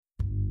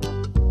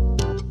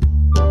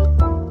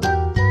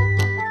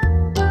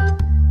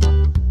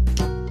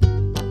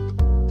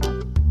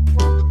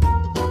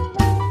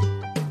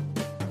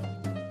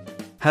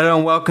Hello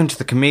and welcome to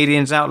the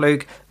Comedian's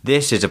Outlook.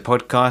 This is a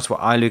podcast where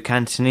I, Luke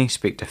Anthony,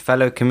 speak to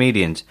fellow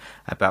comedians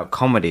about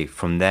comedy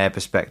from their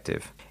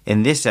perspective.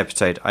 In this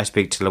episode, I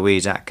speak to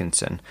Louise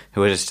Atkinson,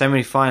 who is a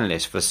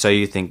semi-finalist for So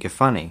You Think You're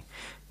Funny.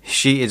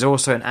 She is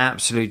also an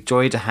absolute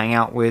joy to hang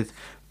out with,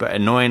 but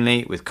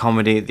annoyingly, with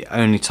comedy, the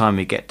only time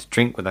we get to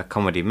drink with our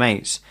comedy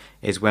mates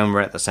is when we're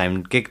at the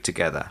same gig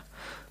together.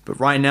 But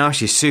right now,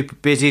 she's super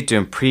busy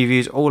doing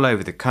previews all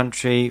over the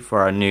country for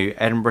our new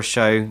Edinburgh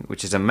show,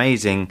 which is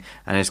amazing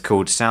and is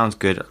called Sounds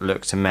Good,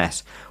 Looks a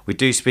Mess. We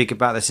do speak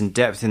about this in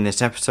depth in this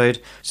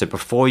episode, so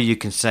before you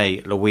can say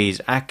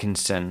Louise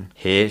Atkinson,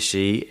 here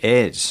she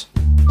is.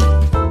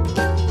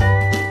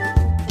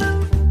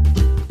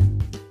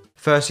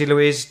 Firstly,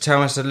 Louise,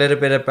 tell us a little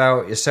bit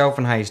about yourself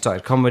and how you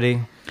started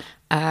comedy.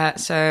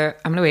 So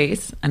I'm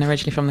Louise, and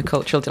originally from the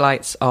cultural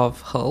delights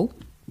of Hull.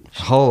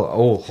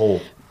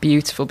 Hull.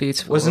 Beautiful.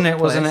 Wasn't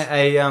it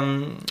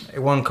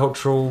a one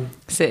cultural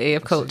City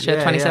of Culture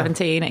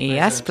 2017? Yeah.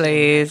 Yes,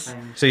 please.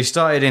 So you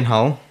started in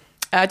Hull?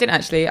 I didn't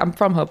actually. I'm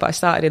from Hull, but I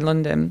started in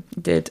London.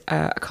 Did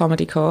a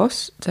comedy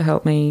course to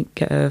help me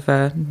get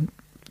over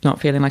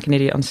not feeling like an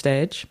idiot on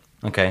stage.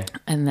 Okay.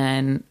 And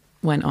then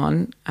went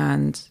on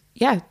and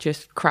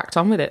just cracked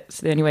on with it.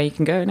 It's the only way you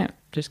can go, isn't it?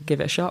 Just give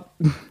it a shot.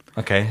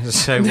 Okay,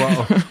 so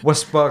what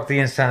sparked the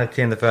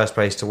insanity in the first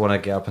place to want to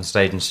get up on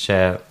stage and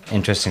share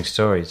interesting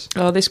stories?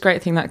 Oh, this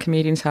great thing that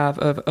comedians have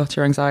of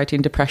utter anxiety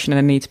and depression and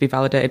a need to be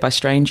validated by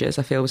strangers,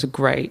 I feel was a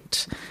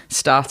great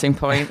starting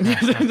point,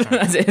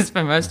 as it is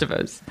for most of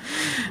us.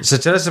 So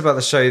tell us about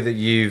the show that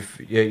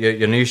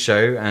your new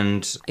show,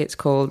 and... It's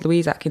called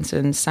Louise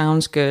Atkinson,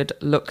 Sounds Good,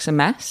 Looks a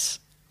Mess,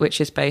 which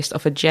is based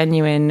off a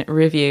genuine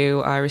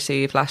review I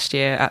received last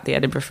year at the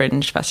Edinburgh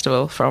Fringe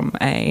Festival from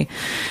a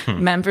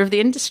member of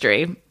the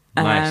industry.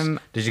 Nice.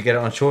 Did you get it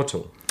on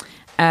Shortall?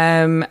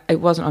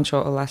 It wasn't on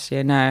Shortall last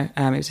year, no.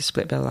 It was a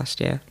split bill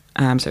last year.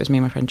 So it was me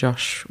and my friend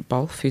Josh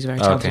Bolf, who's a very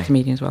talented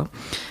comedian as well.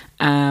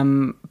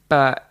 I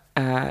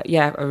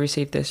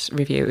received this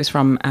review. It was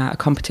from a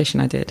competition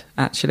I did,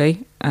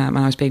 actually. And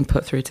I was being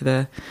put through to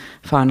the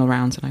final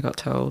rounds, and I got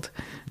told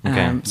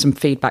some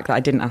feedback that I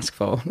didn't ask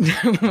for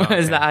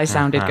was that I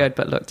sounded good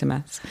but looked a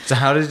mess. So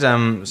how did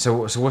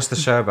so what's the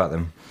show about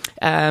them?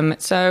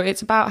 So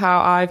it's about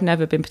how I've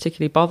never been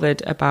particularly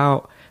bothered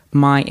about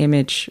my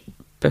image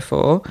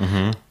before,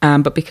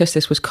 but because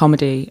this was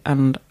comedy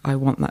and I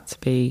want that to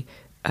be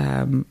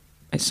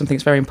it's something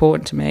that's very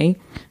important to me,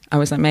 I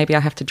was like, maybe I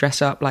have to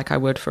dress up like I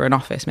would for an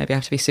office. Maybe I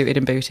have to be suited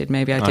and booted.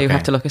 Maybe I do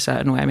have to look a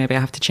certain way. Maybe I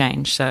have to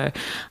change. So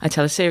I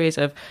tell a series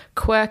of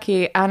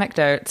quirky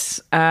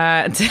anecdotes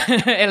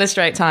to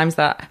illustrate times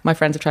that my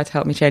friends have tried to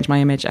help me change my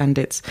image and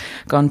it's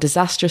gone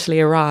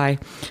disastrously awry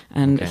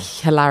and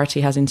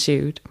hilarity has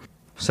ensued.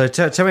 So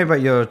tell me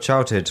about your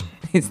childhood.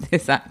 Is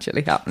this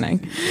actually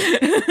happening?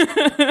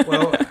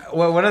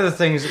 well, one of the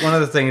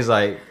things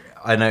like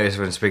I noticed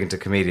when speaking to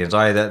comedians,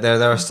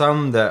 there are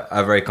some that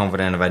are very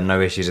confident and have had no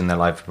issues in their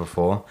life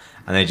before,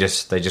 and they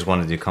just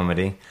want to do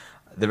comedy.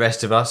 The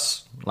rest of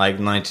us, like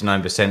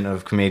 99%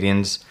 of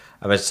comedians,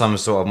 have had some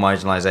sort of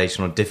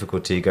marginalisation or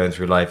difficulty going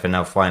through life, and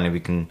now finally we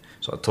can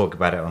sort of talk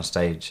about it on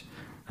stage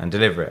and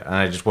deliver it. And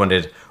I just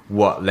wondered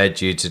what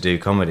led you to do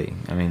comedy.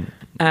 I mean...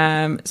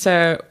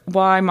 So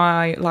why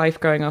my life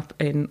growing up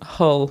in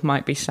Hull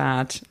might be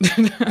sad.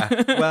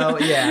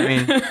 I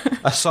mean,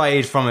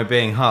 aside from it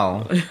being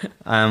Hull,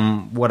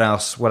 what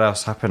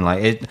else happened?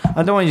 Like,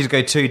 I don't want you to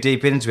go too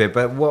deep into it,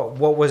 but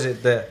what was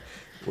it that...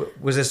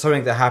 Was there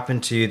something that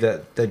happened to you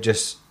that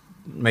just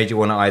made you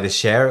want to either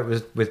share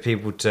it with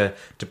people to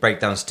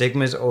break down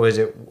stigmas, or was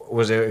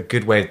it a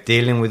good way of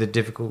dealing with a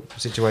difficult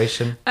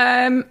situation?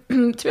 To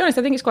be honest,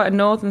 I think it's quite a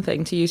northern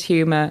thing to use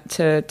humour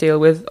to deal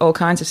with all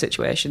kinds of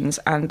situations,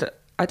 and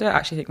I don't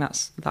actually think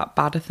that's that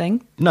bad a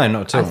thing. No,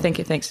 not at all. I think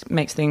it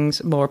makes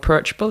things more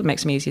approachable. It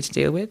makes them easier to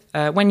deal with.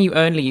 When you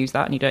only use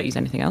that and you don't use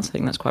anything else, I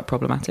think that's quite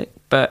problematic.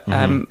 But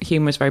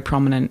humour is very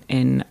prominent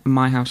in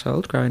my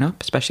household growing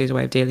up, especially as a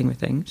way of dealing with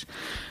things.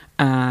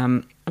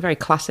 Very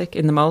classic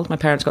in the mould. My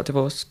parents got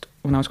divorced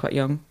when I was quite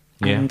young,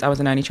 and I was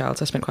an only child,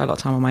 so I spent quite a lot of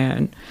time on my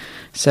own.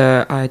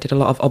 So I did a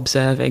lot of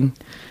observing,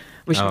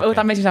 which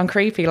that makes me sound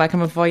creepy, like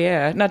I'm a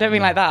voyeur. No, I don't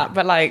mean like that,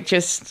 but like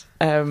just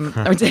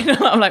I did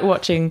a lot of like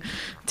watching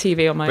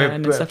TV on my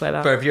own and stuff like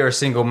that. But if you're a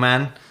single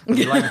man and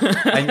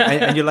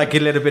you like a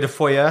little bit of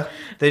foyer,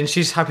 then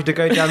she's happy to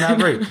go down that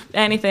route.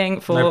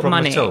 Anything for no problem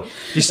money. At all.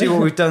 You see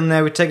what we've done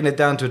there? We've taken it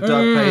down to a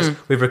dark place.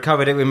 We've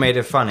recovered it. We made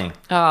it funny.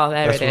 Oh,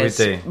 That's it is.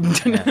 That's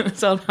what we do.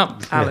 It's all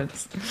about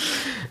balance.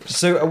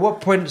 So at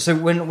what point? So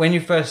when you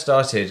first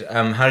started,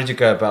 how did you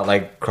go about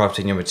like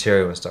crafting your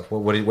material and stuff?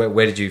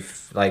 Where did you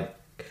like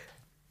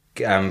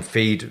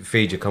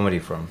feed your comedy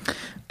from?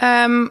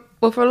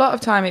 Well, for a lot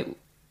of time,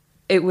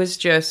 it was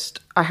just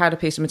I had a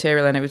piece of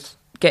material and it was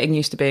getting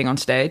used to being on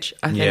stage.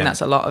 I think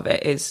that's a lot of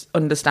it, is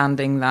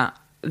understanding that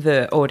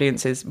the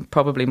audience is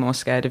probably more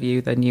scared of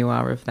you than you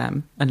are of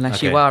them,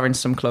 unless you are in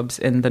some clubs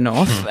in the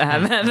north.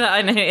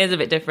 I know it is a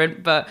bit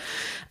different, but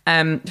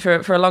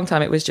for a long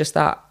time it was just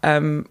that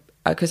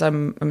because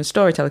I'm a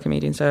storyteller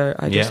comedian, so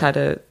I just had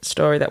a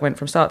story that went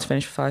from start to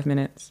finish for 5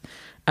 minutes.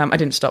 I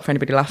didn't stop for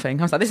anybody laughing.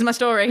 I was like, this is my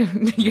story.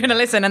 You're going to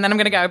listen and then I'm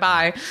going to go,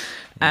 bye.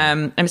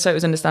 And so it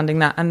was understanding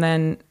that. And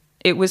then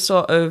it was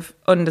sort of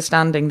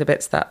understanding the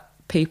bits that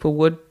people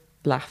would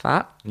laugh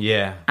at.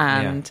 Yeah.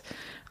 And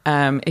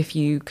if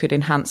you could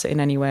enhance it in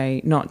any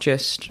way, not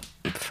just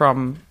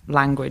from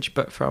language,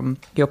 but from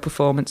your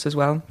performance as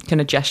well. Can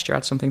a gesture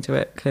add something to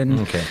it? Can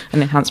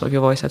an enhancement of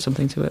your voice add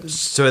something to it?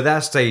 So at that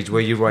stage, were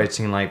you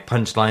writing like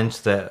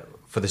punchlines that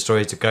for the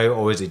story to go,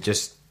 or is it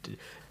just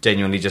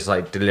genuinely just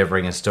like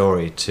delivering a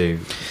story to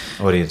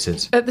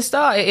audiences? At the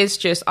start, it is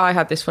just, I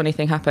had this funny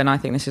thing happen, I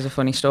think this is a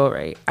funny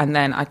story, and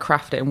then I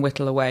craft it and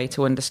whittle away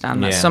to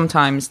understand that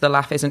sometimes the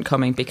laugh isn't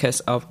coming because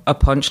of a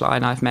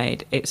punchline I've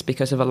made, it's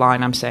because of a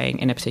line I'm saying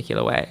in a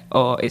particular way,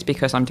 or it's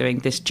because I'm doing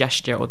this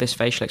gesture or this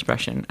facial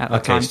expression at the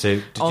time.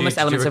 So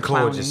did you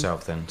record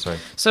yourself then? Sorry.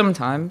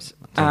 Sometimes.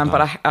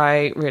 But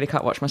I really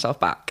can't watch myself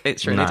back.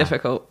 It's really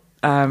difficult.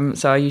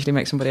 So I usually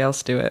make somebody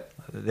else do it.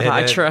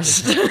 I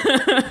trust.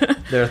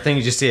 There are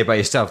things you see about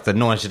yourself that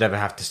no one should ever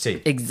have to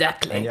see.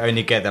 Exactly. And you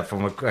only get that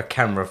from a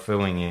camera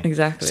filming you.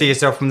 Exactly. See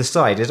yourself from the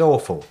side. It's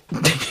awful.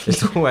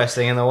 It's the worst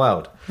thing in the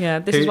world. Yeah,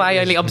 this is why I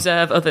only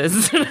observe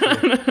others.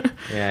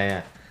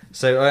 Yeah.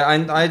 So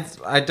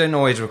I don't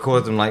always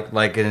record them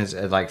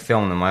like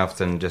film them. I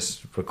often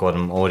just record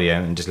them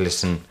audio and just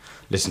listen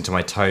to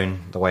my tone,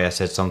 the way I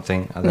said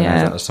something. I don't know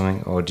if that was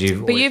something. Or do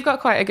you? But you've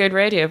got quite a good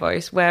radio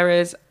voice,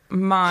 whereas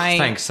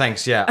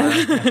Thanks, yeah.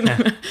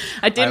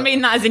 I didn't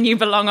mean that as in you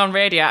belong on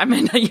radio. I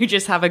meant that you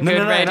just have a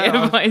good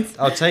radio voice.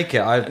 I'll take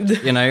it.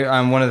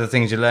 One of the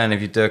things you learn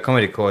if you do a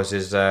comedy course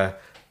is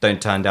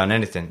don't turn down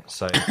anything.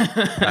 So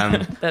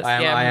that's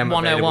I am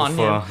 101.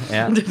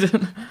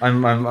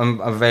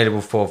 I'm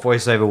available for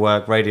voiceover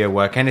work, radio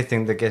work,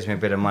 anything that gets me a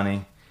bit of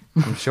money.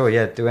 I'm sure,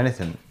 do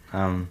anything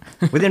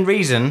within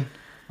reason.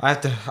 I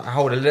have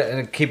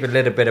to keep a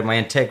little bit of my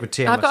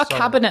integrity. I've got a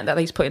cabinet that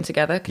he's putting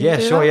together. Can you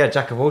do that?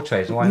 Jack of all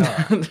trades. Why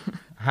not?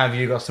 Have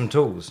you got some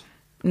tools?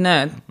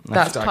 No,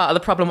 that's part of the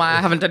problem why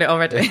I haven't done it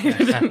already.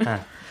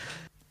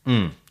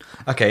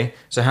 Okay,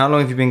 so how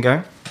long have you been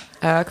going?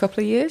 A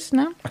couple of years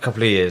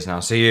now.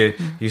 So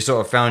you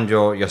sort of found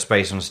your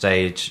space on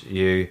stage.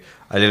 You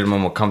are a little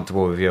more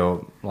comfortable with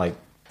your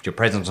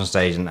presence on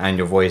stage and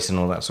your voice and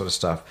all that sort of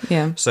stuff.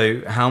 Yeah.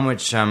 So how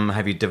much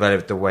have you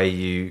developed the way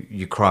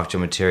you craft your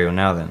material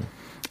now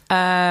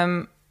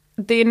then?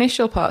 The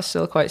initial part's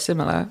still quite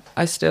similar.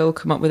 I still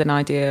come up with an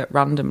idea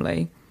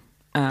randomly.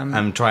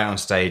 And try it on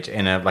stage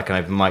in an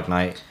open mic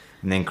night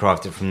and then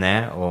craft it from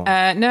there? Or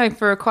no,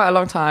 for quite a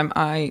long time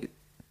I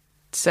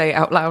say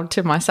out loud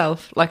to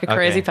myself like a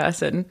crazy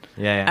person.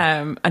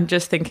 Yeah. And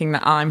just thinking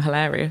that I'm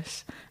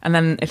hilarious. And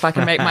then if I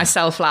can make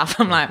myself laugh,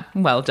 I'm like,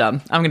 well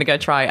done. I'm going to go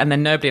try it. And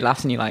then nobody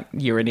laughs and you're like,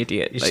 you're an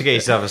idiot. You should get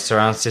yourself a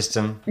surround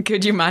system.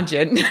 Could you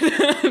imagine?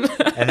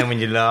 And then when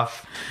you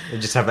laugh, you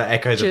just have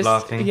echoes of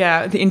laughing.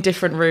 Yeah, in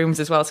different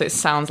rooms as well. So it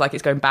sounds like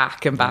it's going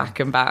back and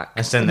back and back.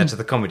 And send that to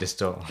the comedy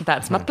store.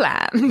 That's my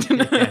plan.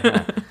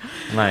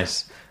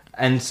 Nice.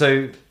 And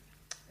so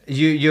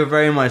you're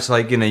very much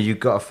you've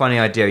got a funny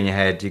idea in your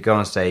head. You go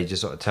on stage, you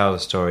sort of tell the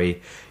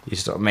story. You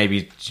sort of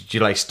maybe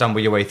you stumble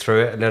your way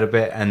through it a little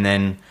bit and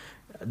then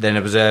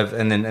observe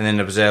and then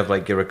observe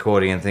your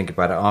recording and think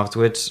about it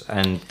afterwards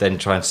and then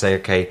try and say,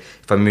 okay,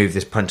 if I move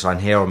this punchline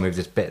here or move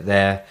this bit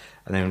there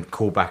and then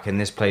call back in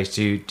this place,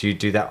 do you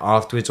do that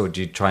afterwards or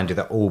do you try and do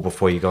that all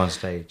before you go on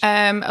stage?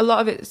 A lot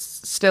of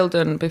it's still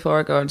done before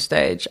I go on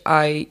stage.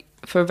 I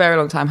for a very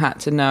long time had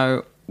to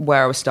know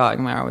where I was starting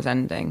and where I was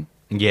ending.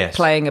 Yes.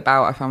 Playing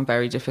about I found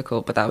very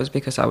difficult, but that was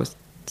because I was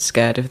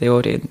scared of the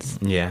audience.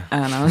 Yeah.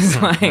 And I was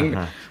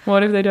like,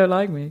 what if they don't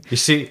like me?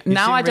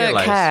 Now I don't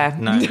care.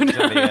 No,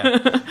 exactly,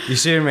 yeah. You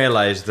soon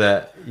realise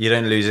that you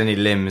don't lose any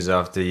limbs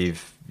after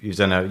you've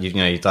done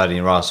you've died in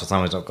your ass or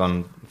something's not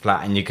gone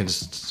flat, and you can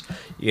just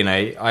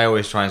I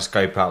always try and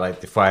scope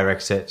out the fire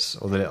exits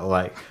or the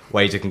little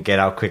ways you can get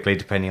out quickly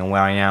depending on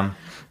where I am,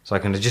 so I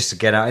can just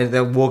get out.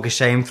 The walk of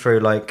shame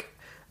through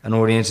an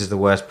audience is the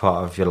worst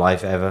part of your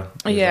life ever.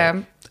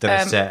 Yeah.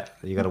 Set,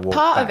 you got to walk.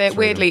 Part of it,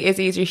 weirdly, is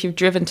easier if you've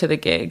driven to the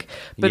gig,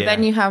 but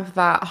then you have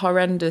that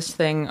horrendous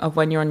thing of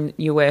when you're on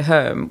your way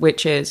home,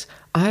 which is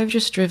I've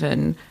just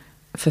driven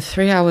for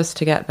 3 hours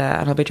to get there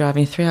and I'll be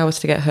driving 3 hours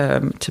to get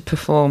home to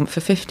perform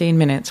for 15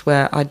 minutes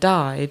where I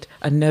died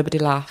and nobody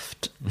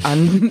laughed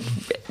and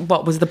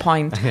what was the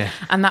point? Yeah.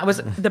 And that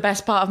was the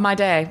best part of my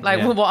day.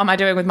 What am I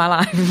doing with my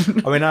life?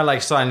 I mean, I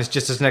like silence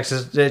just as much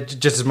as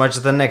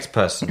the next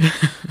person,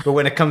 but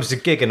when it comes to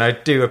gigging, I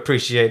do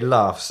appreciate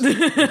laughs.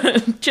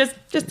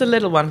 just a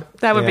little one.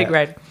 That would be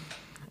great.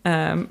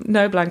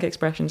 No blank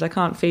expressions. I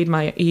can't feed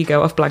my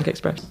ego off blank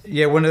expressions.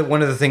 Yeah, one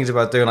of the things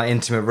about doing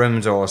intimate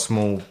rooms or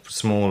small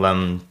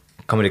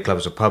comedy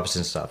clubs or pubs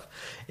and stuff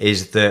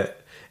is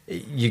that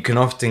you can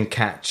often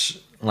catch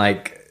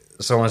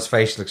someone's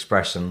facial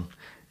expression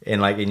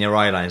in your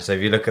eye line. So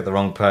if you look at the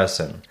wrong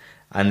person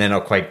and they're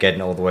not quite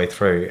getting it all the way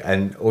through,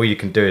 and all you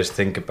can do is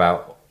think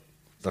about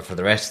for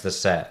the rest of the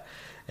set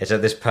It's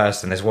at this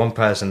person. There's one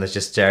person that's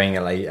just staring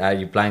at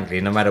you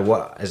blankly. No matter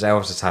what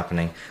else is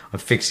happening, I'm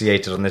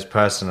fixated on this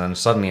person, and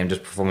suddenly I'm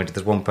just performing to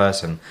this one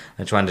person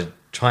and trying to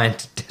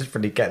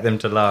desperately get them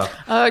to laugh.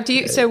 Oh, do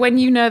you? So when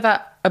you know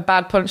that a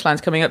bad punchline's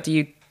coming up, do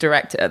you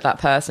direct it at that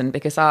person?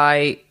 Because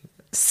I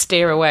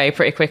steer away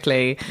pretty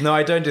quickly. No,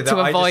 I don't do that. To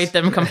avoid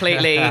them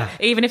completely,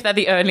 even if they're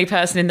the only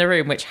person in the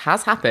room, which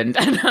has happened.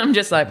 And I'm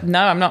just like,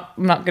 no, I'm not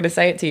going to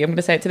say it to you. I'm going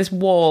to say it to this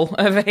wall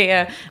over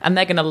here, and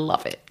they're going to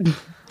love it.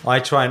 I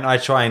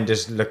try and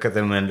just look at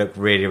them and look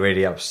really,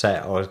 really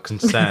upset or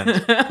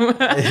concerned.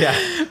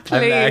 Yeah, Please.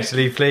 And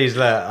actually, please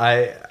look.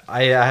 I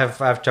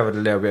have travelled a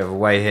little bit of a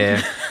way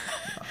here.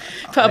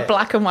 Put a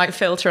black and white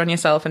filter on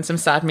yourself and some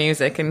sad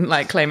music, and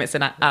like claim it's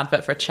an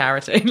advert for a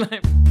charity.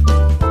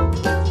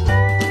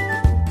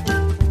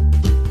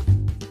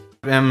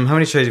 How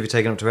many shows have you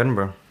taken up to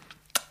Edinburgh?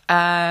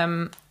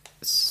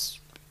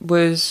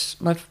 Was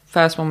my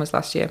first one was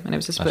last year, and it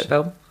was a split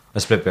bill. A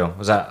split bill.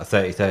 Was that a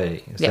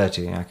 30-30? Yeah.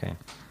 30, okay.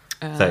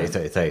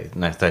 30-30.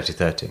 No,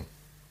 30-30.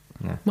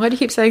 Yeah. Why do you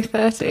keep saying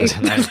 30?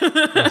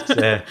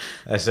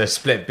 It's a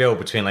split bill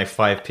between like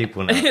 5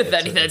 people now.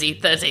 30.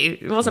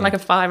 It wasn't like a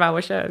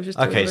 5-hour show. It was just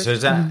okay, so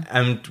is that...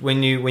 And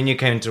when you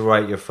came to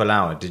write your full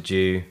hour, did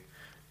you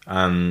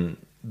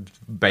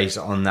base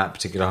it on that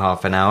particular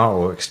half an hour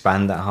or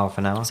expand that half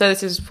an hour? So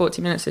this is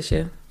 40 minutes this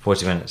year.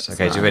 40 minutes.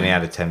 Okay, so you've only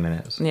added 10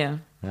 minutes. Yeah.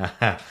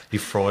 You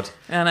fraud.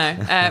 I know.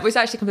 It was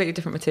actually completely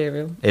different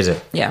material. Is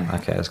it? Yeah.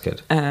 Okay, that's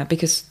good.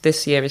 Because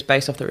this year is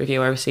based off the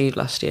review I received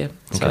last year,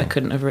 so I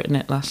couldn't have written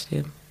it last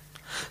year.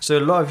 So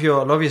a lot of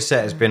your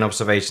set has been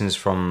observations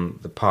from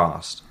the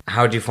past.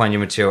 How do you find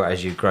your material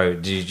as you grow?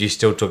 Do you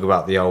still talk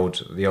about the old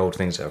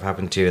things that have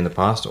happened to you in the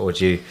past, or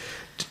do you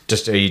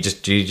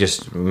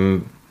just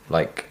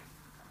like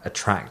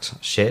attract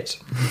shit?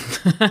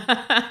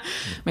 I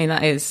mean,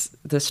 that is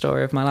the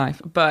story of my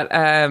life, but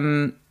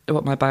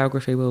what my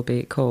biography will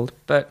be called.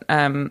 But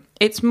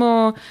it's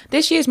more,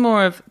 this year's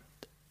more of,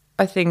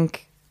 I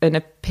think, an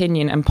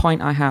opinion and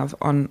point I have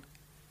on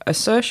a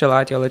social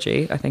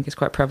ideology. I think is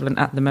quite prevalent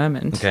at the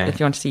moment, if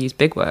you wanted to use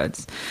big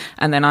words.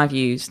 And then I've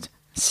used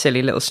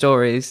silly little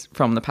stories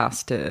from the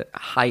past to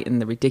heighten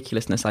the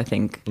ridiculousness, I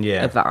think,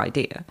 of that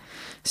idea.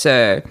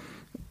 So,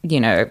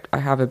 I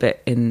have a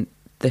bit in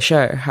the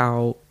show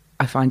how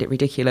I find it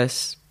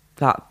ridiculous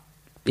that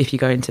if you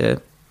go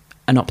into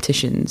an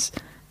optician's,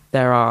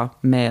 there are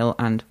male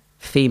and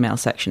female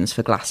sections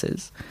for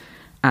glasses.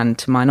 And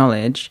to my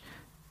knowledge,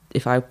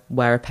 if I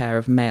wear a pair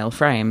of male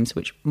frames,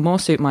 which more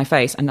suit my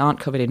face and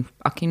aren't covered in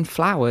fucking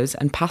flowers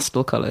and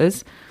pastel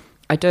colours,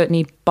 I don't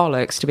need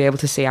bollocks to be able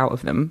to see out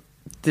of them.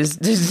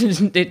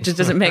 It just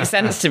doesn't make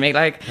sense to me.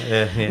 So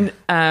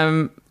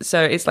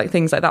it's like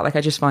things like that. Like,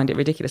 I just find it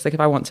ridiculous. Like,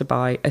 if I want to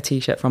buy a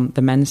t-shirt from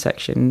the men's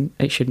section,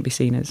 it shouldn't be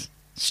seen as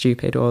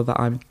stupid or that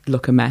I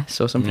look a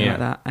mess or something like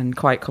that. And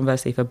quite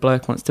conversely, if a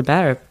bloke wants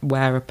to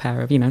wear a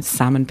pair of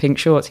salmon pink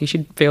shorts, he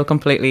should feel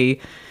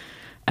completely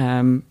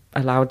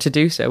allowed to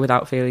do so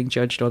without feeling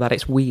judged or that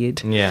it's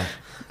weird. Yeah.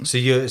 So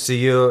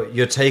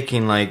you're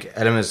taking like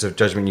elements of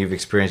judgment you've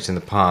experienced in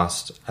the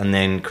past and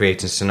then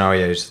creating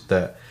scenarios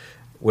that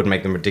would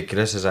make them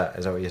ridiculous. Is that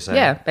what you're saying?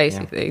 Yeah,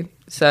 basically. Yeah.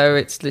 So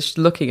it's just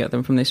looking at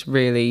them from this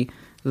really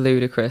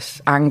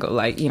ludicrous angle.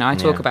 Like, I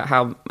talk about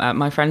how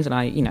my friends and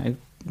I,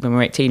 when we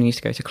were 18, we used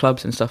to go to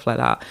clubs and stuff like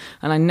that.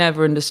 And I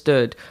never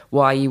understood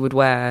why you would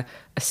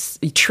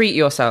you treat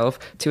yourself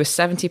to a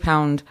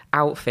 £70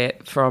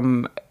 outfit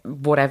from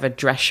whatever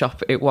dress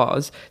shop it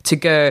was to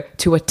go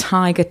to a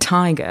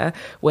tiger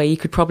where you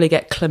could probably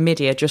get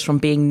chlamydia just from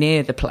being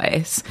near the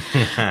place.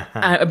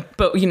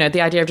 But,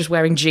 the idea of just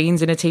wearing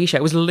jeans and a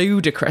t-shirt was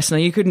ludicrous. Now,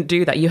 you couldn't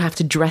do that. You have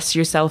to dress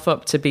yourself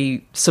up to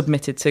be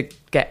submitted to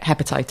get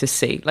hepatitis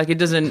C. Like, it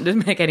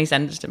doesn't make any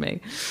sense to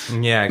me.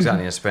 Yeah,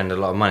 exactly. You spend a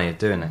lot of money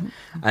doing it.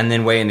 And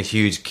then wait in a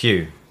huge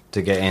queue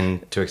to get in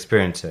to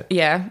experience it.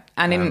 Yeah,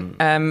 and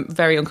in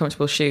very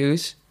uncomfortable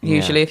shoes,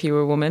 usually, if you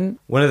were a woman.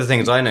 One of the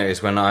things I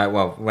noticed when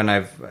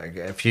I've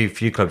a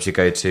few clubs you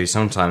go to,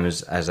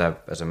 sometimes as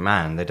a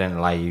man, they don't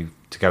allow you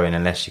to go in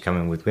unless you come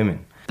in with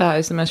women. That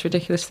is the most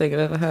ridiculous thing I've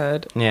ever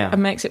heard. Yeah.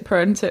 And makes it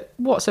prone to,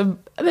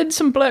 then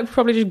some bloke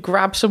probably just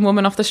grab some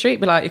woman off the street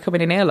and be like, you're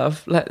coming in here,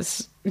 love,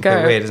 let's go. A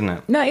bit weird, isn't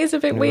it? No, it is a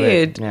bit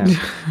weird. Yeah.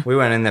 We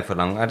weren't in there for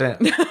long. I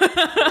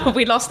don't...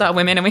 We lost our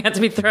women and we had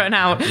to be thrown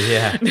out.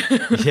 Yeah.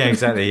 Yeah,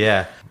 exactly,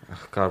 yeah.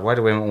 Oh, God, why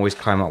do women always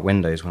climb up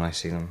windows when I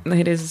see them?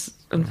 It is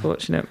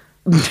unfortunate.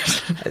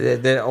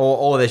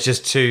 or there's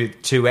just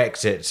two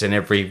exits in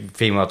every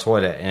female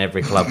toilet in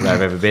every club that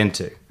I've ever been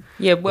to.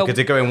 Yeah, well... Because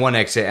they go in one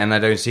exit and I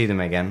don't see them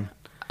again.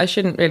 I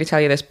shouldn't really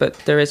tell you this, but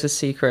there is a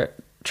secret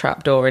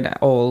trapdoor in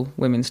all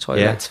women's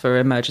toilets for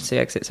emergency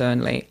exits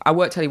only. I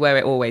won't tell you where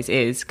it always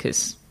is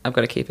because I've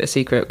got to keep it a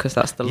secret because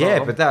that's the law.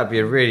 Yeah, but that would be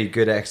a really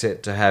good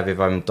exit to have if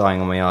I'm dying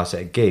on my arse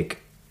at a gig.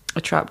 A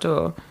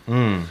trapdoor.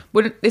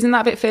 Isn't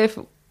that a bit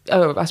fearful?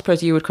 Oh, I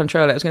suppose you would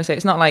control it. I was going to say,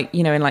 it's not like,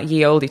 in like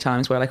ye olde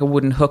times where like a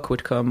wooden hook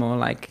would come or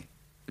like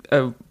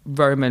a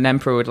Roman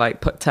emperor would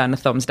like turn the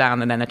thumbs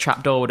down and then a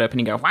trapdoor would open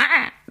and go,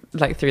 wah!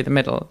 like through the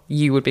middle,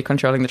 you would be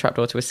controlling the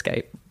trapdoor to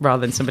escape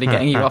rather than somebody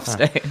getting you off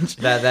stage.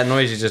 That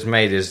noise you just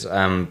made is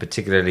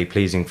particularly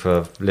pleasing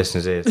for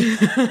listeners' ears.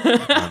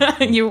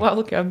 You're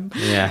welcome.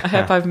 Yeah. I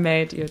hope I've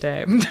made your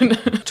day.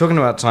 Talking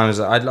about times,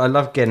 I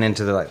love getting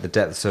into the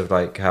depths of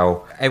like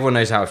how everyone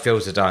knows how it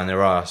feels to die on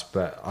their ass,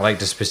 but I like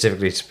to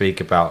specifically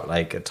speak about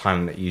like a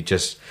time that you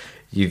did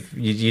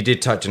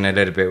touch on it a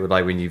little bit with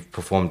like when you've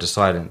performed to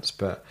silence,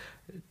 but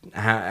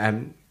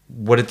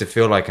what did it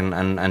feel like?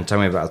 And tell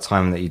me about a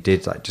time that you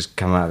did like just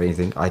come out of it and you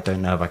think, I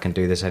don't know if I can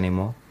do this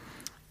anymore.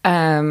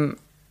 The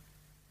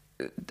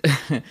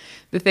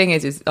thing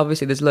is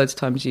obviously there's loads of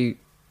times you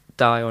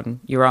die on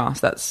your ass.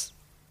 That's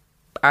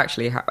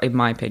actually, how, in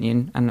my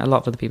opinion, and a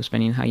lot of other people's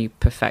opinion, how you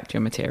perfect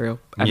your material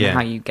and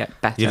how you get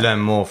better. You learn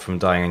more from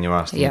dying on your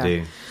ass than you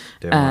do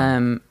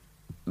doing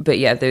But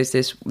yeah, there's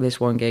this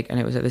one gig, and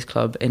it was at this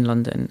club in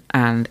London,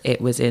 and it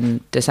was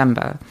in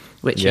December,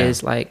 which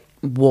is like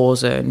war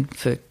zone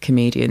for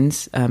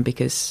comedians,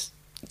 because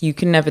you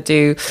can never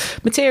do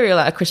material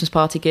at a Christmas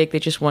party gig. They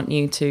just want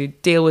you to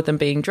deal with them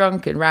being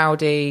drunk and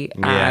rowdy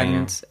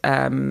and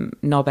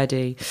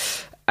knob-eddy.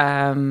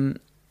 And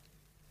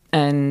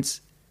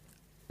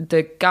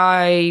the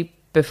guy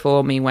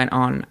before me went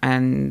on,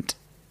 and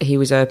he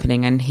was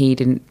opening, and he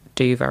didn't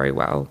do very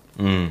well.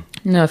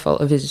 No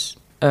fault of his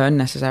own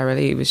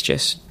necessarily. It was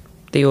just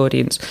the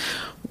audience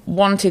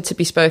wanted to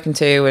be spoken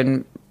to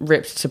and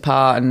ripped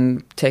apart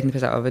and taken the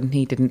piss out of, and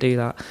he didn't do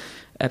that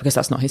because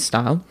that's not his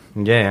style.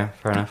 Yeah,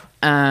 fair enough.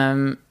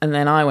 And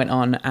then I went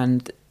on,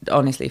 and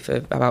honestly, for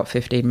about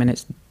 15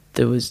 minutes,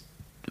 there was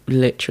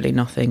literally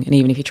nothing. And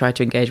even if you tried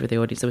to engage with the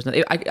audience, there was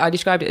nothing. I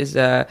described it as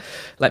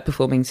like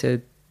performing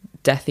to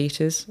Death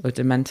Eaters or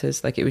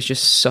Dementors. Like, it was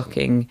just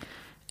sucking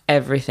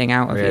everything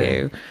out of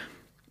you,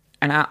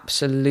 and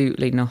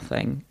absolutely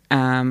nothing.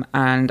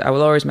 And I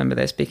will always remember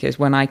this, because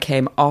when I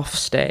came off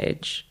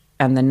stage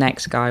and the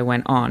next guy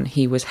went on,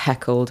 he was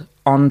heckled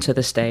onto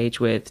the stage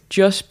with,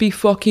 "Just be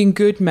fucking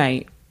good,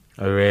 mate."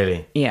 Oh,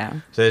 really? Yeah.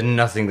 So there's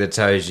nothing that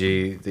tells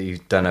you that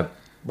you've done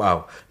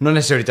not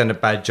necessarily done a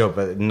bad job,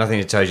 but nothing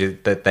that tells you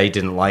that they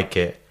didn't like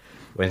it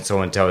when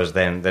someone tells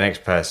them, the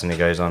next person who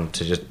goes on,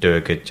 to just do a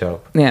good job.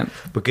 Yeah.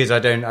 Because I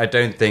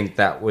don't think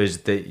that was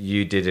that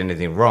you did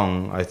anything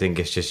wrong. I think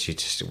it's just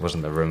it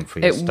wasn't the room for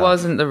your stuff. It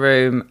wasn't the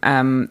room.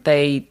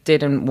 They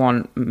didn't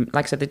want,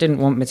 like I said, they didn't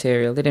want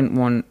material. They didn't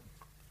want...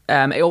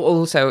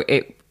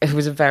 it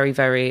was a very,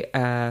 very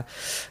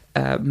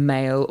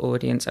male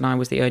audience, and I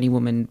was the only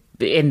woman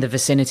in the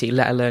vicinity,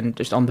 let alone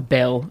just on the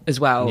bill as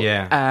well.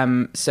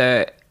 Yeah.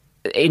 So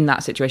in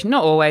that situation,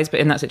 not always, but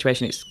in that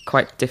situation, it's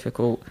quite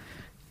difficult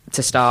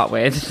to start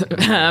with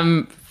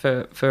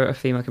for a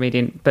female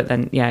comedian. But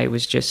then, it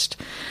was just...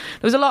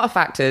 There was a lot of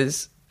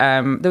factors.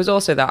 There was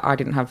also that I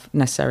didn't have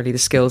necessarily the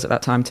skills at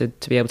that time to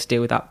be able to deal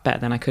with that better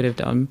than I could have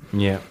done.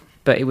 Yeah.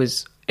 But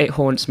it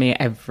haunts me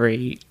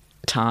every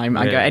time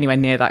I go anywhere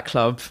near that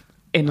club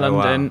in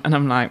London, and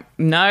I'm like,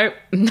 no,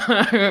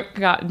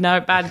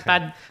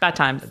 bad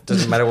times. It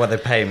doesn't matter what they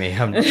pay me,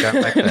 I'm going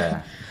back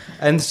there.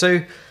 And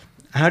so,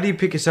 how do you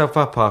pick yourself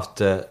up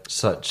after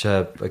such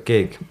a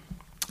gig?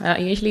 I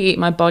usually eat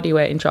my body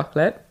weight in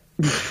chocolate.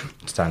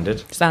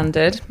 Standard,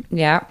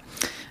 yeah.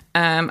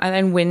 I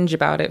then whinge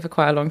about it for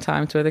quite a long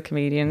time to other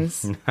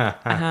comedians.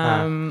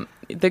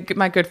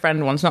 My good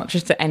friend once, not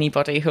just to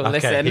anybody who'll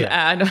listen.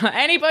 Yeah.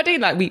 Anybody,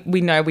 like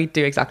we know we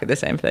do exactly the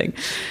same thing.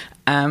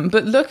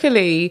 But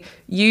luckily,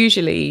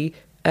 usually,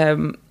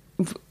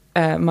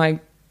 my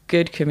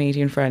good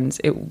comedian friends,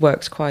 it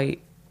works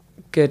quite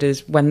good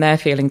as when they're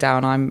feeling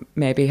down, I'm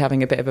maybe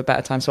having a bit of a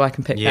better time, so I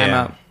can pick them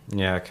up.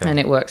 Yeah, okay. And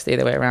it works the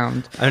other way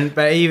around.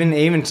 But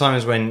even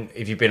times when,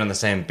 if you've been on the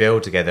same bill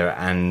together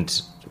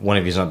and one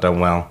of you's not done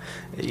well,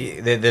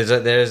 there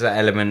is that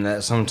element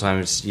that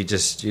sometimes you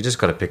just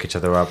got to pick each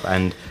other up,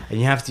 and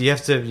you have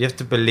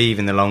to believe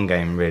in the long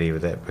game really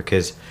with it,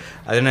 because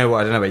I don't know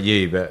about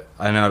you, but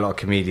I know a lot of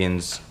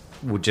comedians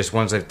would just,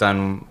 once they've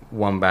done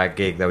one bad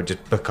gig, they would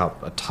just book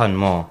up a ton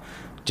more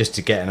just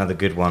to get another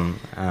good one.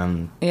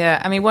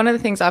 Yeah, I mean, one of the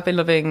things I've been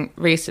loving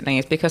recently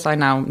is because I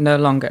now no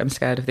longer am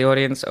scared of the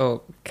audience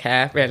or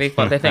care really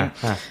what they think.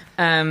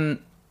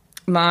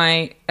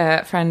 My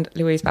friend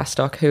Louise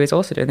Atkinson, who is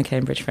also doing the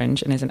Cambridge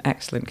Fringe and is an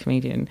excellent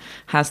comedian,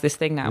 has this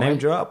thing now. Name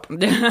drop.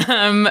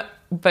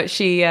 But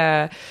she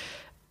has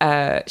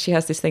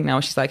this thing now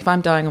where she's like, if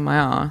I'm dying on my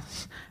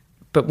arse,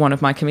 but one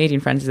of my comedian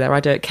friends is there,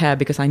 I don't care,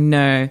 because I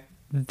know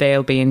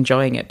they'll be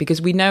enjoying it,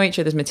 because we know each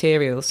other's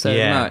material so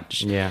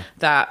much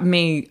that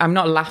I'm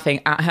not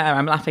laughing at her,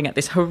 I'm laughing at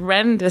this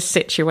horrendous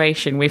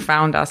situation we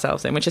found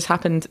ourselves in, which has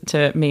happened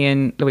to me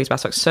and Louise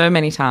Atkinson so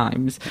many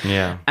times.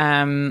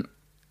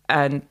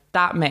 And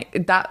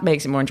that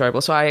makes it more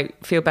enjoyable. So I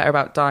feel better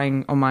about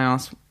dying on my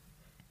ass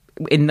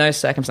in those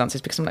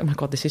circumstances, because I'm like, oh my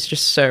God, this is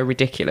just so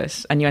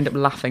ridiculous, and you end up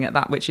laughing at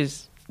that, which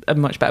is a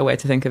much better way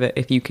to think of it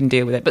if you can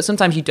deal with it. But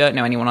sometimes you don't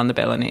know anyone on the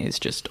bill and it is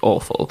just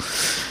awful.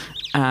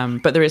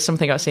 But there is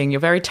something about seeing your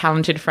very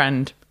talented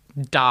friend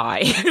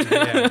die.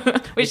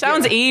 Which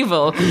sounds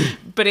evil,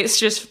 but it's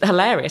just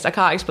hilarious. I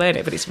can't explain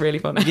it, but it's really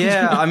funny.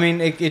 Yeah, I mean,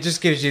 it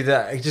just gives you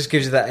that. It just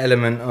gives you that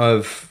element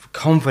of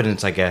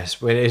confidence, I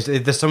guess. When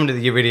there's somebody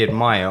that you really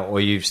admire, or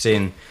you've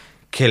seen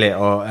kill it,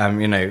 or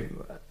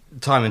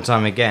time and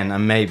time again,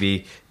 and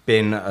maybe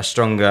been a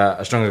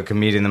stronger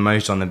comedian than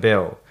most on the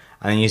bill,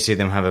 and then you see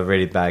them have a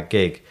really bad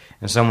gig.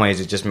 In some ways,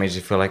 it just makes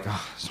you feel like,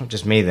 oh, it's not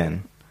just me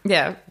then.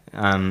 Yeah.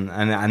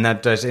 And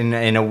that does,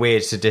 in a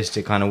weird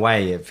sadistic kind of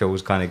way, it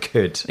feels kind of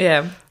good.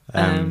 Yeah.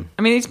 I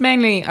mean, it's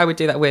mainly, I would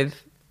do that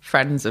with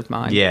friends of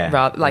mine. Yeah.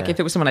 Rather, like, if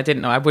it was someone I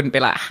didn't know, I wouldn't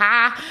be like,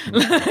 ha!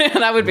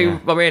 That would be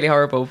really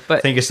horrible.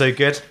 But think you're so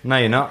good? No,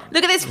 you're not.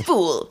 Look at this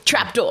fool!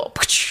 Trapdoor!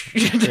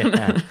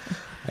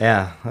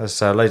 Yeah,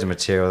 there's loads of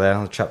material there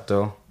on the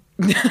trapdoor.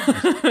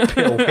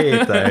 Bit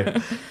weird,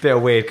 though.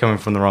 Bit weird coming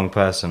from the wrong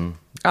person.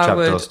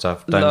 Trapdoor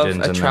stuff, dungeons,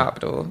 love a and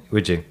trapdoor. That.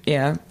 Would you?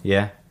 Yeah.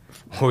 Yeah.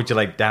 Or would you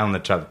like down the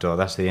trapdoor?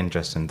 That's the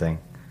interesting thing.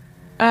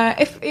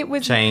 If it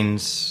was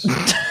chains.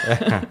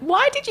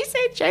 Why did you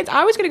say chains?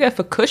 I was going to go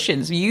for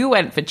cushions. You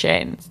went for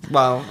chains.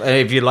 Well,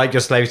 if you like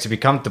your slaves to be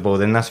comfortable,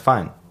 then that's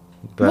fine.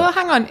 But well,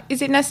 hang on.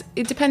 Is it?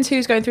 It depends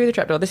who's going through the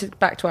trapdoor. This is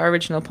back to our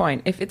original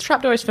point. If the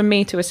trapdoor is for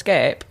me to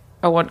escape,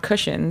 I want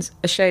cushions,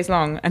 a chaise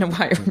longue, and a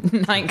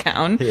white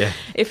nightgown. Yeah.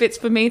 If it's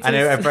for me to... And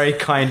a very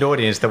kind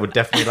audience that would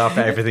definitely laugh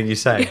at everything you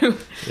say.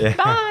 Yeah.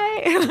 Bye!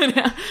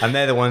 And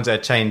they're the ones that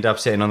are chained up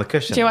sitting on the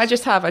cushions. Do you know what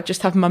I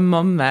just have my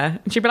mum there.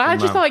 And she'd be like, I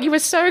just thought you were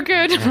so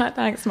good. I'm like,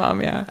 thanks,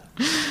 Mum, yeah.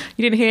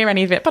 You didn't hear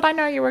any of it, but I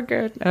know you were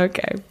good.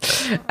 Okay.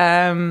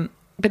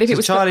 But if it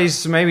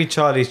was... maybe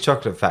Charlie's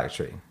Chocolate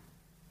Factory.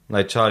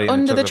 Like Charlie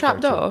under the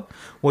trapdoor?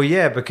 Well,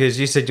 yeah, because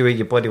you said you eat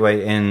your body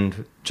weight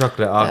in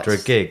chocolate after a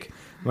gig.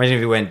 Imagine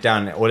if you went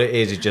down, all it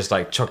is just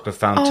like chocolate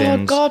fountains.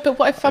 Oh, God, but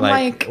what if I'm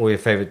like... all your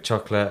favourite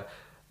chocolate.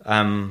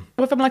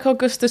 What if I'm like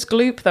Augustus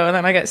Gloop, though, and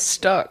then I get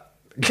stuck?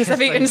 Because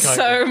I've eaten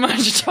so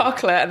much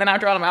chocolate, and then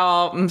after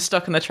all, I'm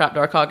stuck in the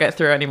trapdoor, I can't get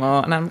through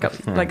anymore, and I'm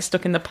like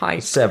stuck in the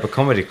pipe. Set up a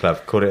comedy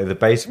club, called it The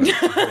Basement.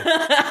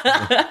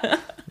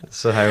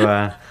 So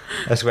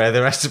that's where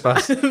the rest of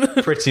us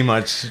pretty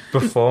much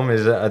perform,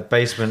 is at a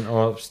basement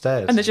or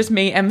upstairs. And there's just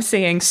me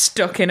emceeing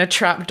stuck in a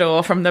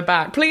trapdoor from the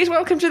back. Please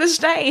welcome to the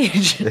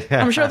stage.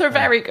 Yeah. I'm sure they're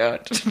very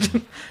good.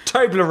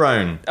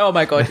 Toblerone. Oh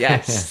my God,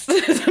 yes.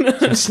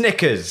 Some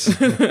Snickers.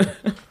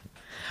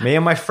 Me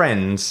and my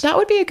friends. That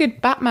would be a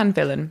good Batman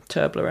villain,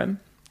 Toblerone.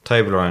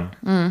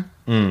 Toblerone.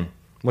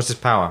 What's his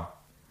power?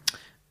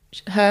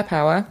 Her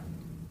power.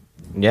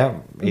 Yeah,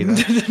 either.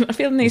 I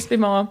feel there needs to be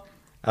more...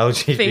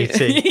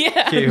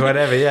 LGBT,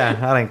 whatever, yeah,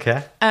 I don't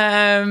care.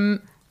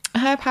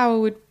 Her power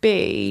would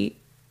be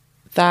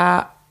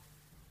that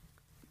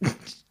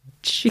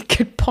she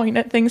could point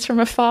at things from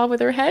afar with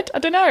her head. I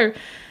don't know.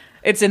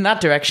 It's in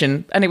that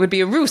direction, and it would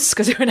be a ruse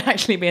because it would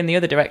actually be in the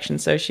other direction,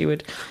 so she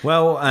would...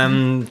 Well,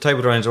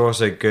 Toblerones are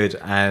also good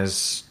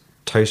as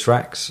toast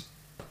racks.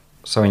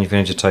 So when you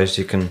finish a toast,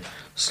 you can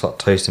slot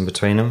toast in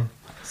between them.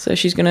 So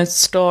she's going to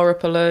store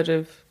up a load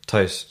of...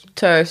 Toast.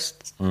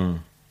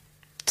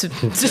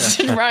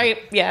 Right,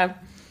 yeah.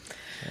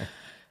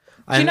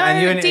 Do you know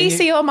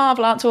DC or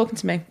Marvel aren't talking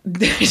to me?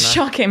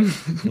 Shock him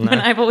when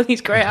I have all these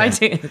great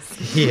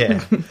ideas.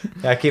 Yeah,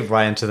 I keep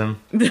writing to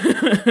them.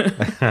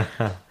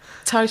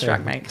 Toast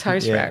rack, mate.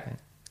 Toast rack.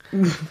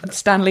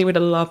 Stanley would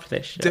have loved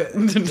this shit.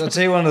 I'll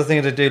tell you one of the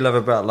things I do love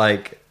about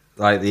like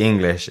the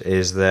English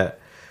is that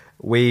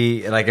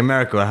we, like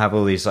America, will have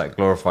all these like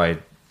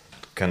glorified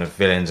kind of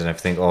villains and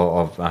everything,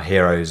 or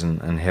heroes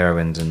and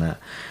heroines and that.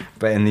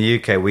 But in the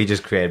UK, we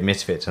just created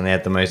misfits, and they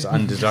had the most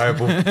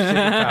undesirable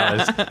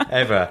superpowers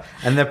ever.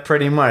 And that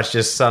pretty much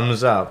just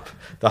sums up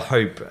the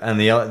hope and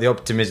the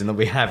optimism that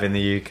we have in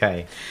the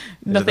UK.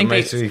 The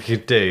most we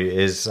could do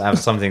is have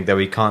something that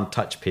we can't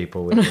touch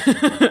people with.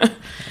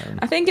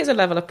 I think it's a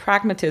level of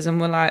pragmatism.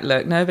 We're like,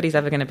 look, nobody's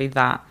ever going to be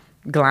that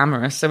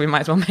glamorous, so we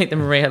might as well make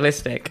them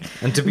realistic.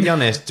 And to be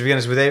honest,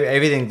 with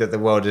everything that the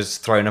world has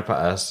thrown up at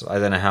us, I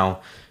don't know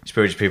how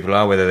spiritual people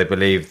are, whether they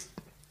believe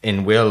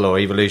in will or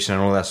evolution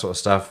and all that sort of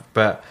stuff,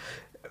 but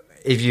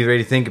if you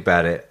really think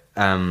about it,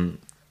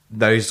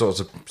 those sorts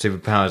of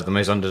superpowers, the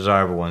most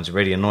undesirable ones, the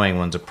really annoying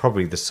ones, are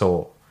probably the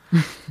sort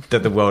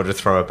that the world would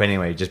throw up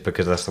anyway, just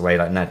because that's the way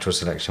like natural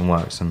selection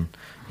works and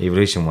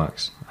evolution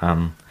works.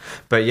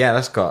 But yeah,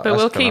 But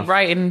we'll keep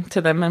writing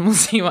to them and we'll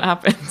see what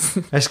happens.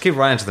 Let's keep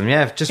writing to them.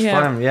 Yeah, just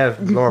find them. Yeah,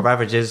 law of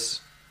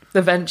averages.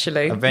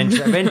 Eventually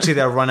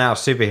they'll run out of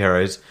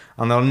superheroes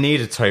and they'll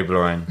need a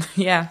Toblerone.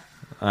 Yeah.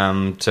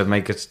 To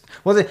make it.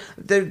 Well,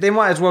 they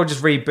might as well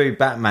just reboot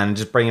Batman and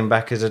just bring him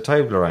back as a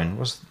Toblerone.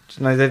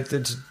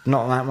 It's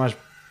not that much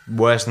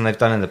worse than they've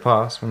done in the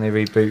past when they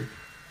reboot.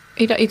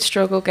 He'd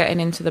struggle getting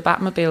into the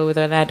Batmobile with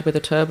an head with a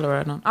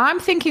Toblerone on. I'm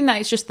thinking that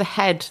it's just the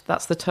head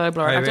that's the Toblerone.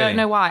 Oh, really? I don't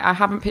know why. I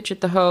haven't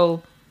pictured the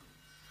whole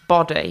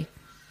body.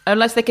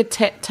 Unless they could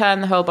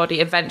turn the whole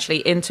body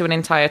eventually into an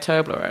entire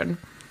Toblerone.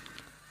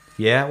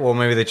 Yeah, or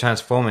maybe they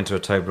transform into a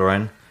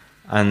Toblerone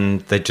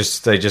and they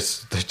just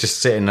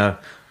sit in a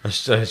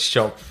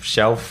shop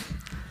shelf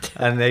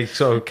and they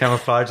sort of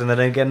camouflage and they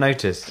don't get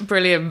noticed.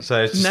 Brilliant.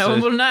 So it's no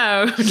one will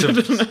know.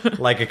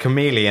 Like a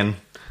chameleon,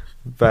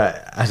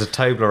 but as a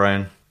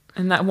Toblerone.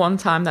 And that one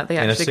time that they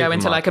actually go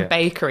into like a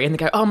bakery and they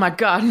go, oh my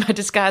God, my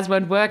disguise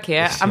won't work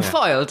here. I'm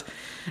foiled.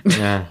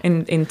 Yeah.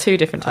 in two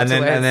different types of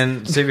ways. And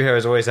then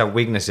superheroes always have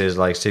weaknesses,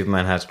 like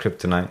Superman has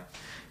kryptonite.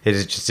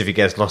 It's just if he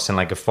gets lost in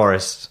like a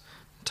forest,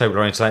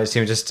 Toblerone's like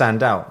seems to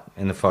stand out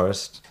in the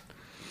forest.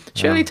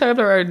 Surely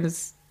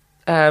Toblerone's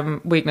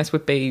weakness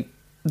would be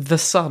the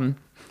sun.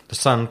 The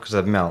sun, because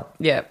they'd melt.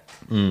 Yeah.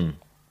 Mm.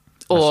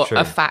 Or true.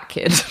 a fat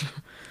kid.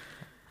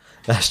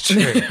 That's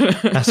true.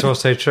 That's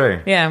also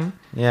true. Yeah.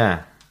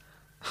 Yeah.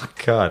 Oh,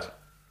 God.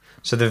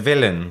 So the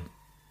villain.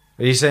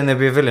 Are you saying there'd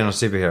be a villain or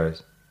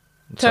superheroes?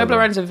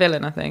 Toblerone's a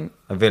villain, I think.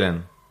 A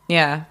villain?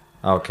 Yeah.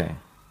 Okay.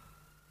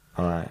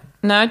 All right.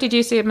 No, did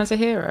you see him as a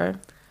hero?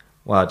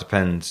 Well, it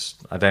depends.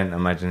 I don't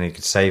imagine he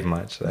could save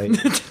much. Like,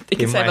 he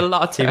could save a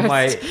lot of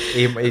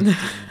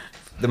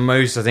the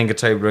most I think a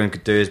Toblerone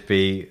could do is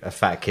be a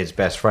fat kid's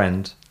best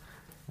friend.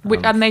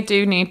 And they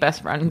do need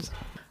best friends.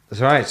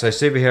 That's right. So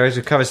superheroes,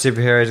 we've covered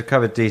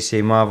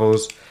DC,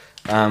 Marvels.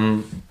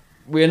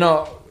 We're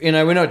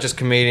not just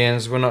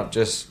comedians. We're not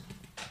just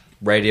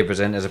radio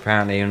presenters,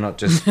 apparently. We're not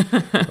just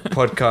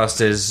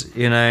podcasters.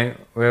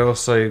 We've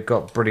also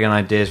got brilliant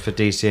ideas for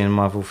DC and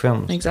Marvel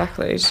films.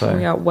 Exactly. So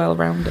we are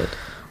well-rounded.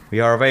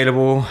 We are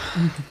available.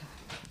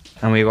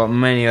 And we've got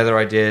many other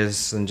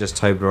ideas than just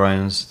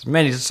Toblerones.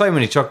 So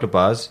many chocolate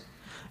bars.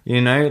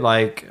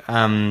 Like,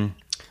 I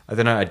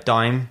don't know, a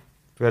dime.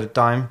 Have you had a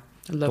dime?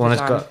 I love a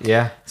dime.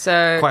 Yeah.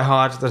 So quite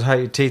hard to hurt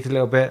your teeth a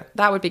little bit.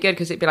 That would be good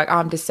because it'd be like,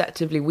 I'm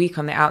deceptively weak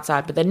on the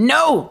outside, but then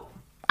no,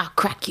 I'll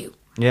crack you.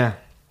 Yeah.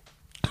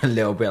 A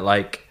little bit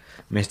like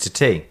Mr.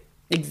 T.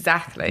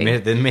 Exactly.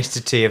 The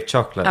Mr. T of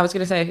chocolate. I was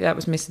going to say if that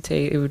was Mr.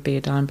 T, it would be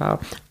a dime bar.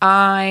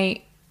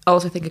 I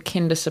also think a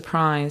Kinder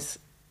Surprise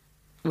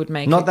would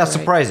make Not it that great.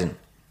 surprising.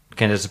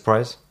 Kinder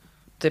Surprise?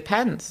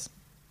 Depends.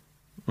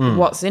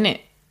 What's in it?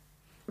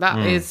 That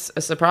is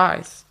a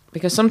surprise.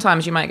 Because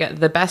sometimes you might get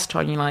the best toy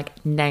and you're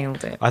like,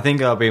 nailed it. I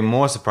think it'll be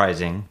more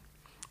surprising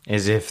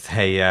is if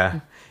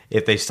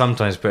they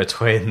sometimes put a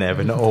toy in there,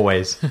 but not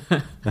always.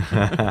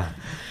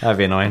 That'd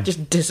be annoying.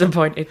 Just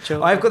disappointed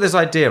children. I've got this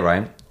idea,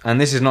 right? And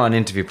this is not an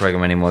interview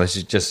program anymore. This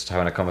is just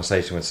having a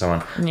conversation with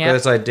someone. Yeah. Got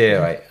this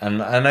idea, right?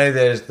 And I know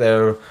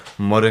there are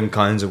modern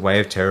kinds of way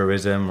of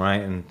terrorism,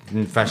 right?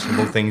 And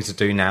fashionable things to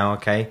do now,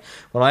 okay?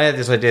 Well, I had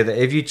this idea that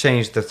if you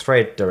change the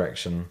thread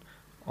direction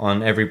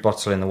on every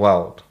bottle in the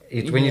world,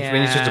 when you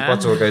switch a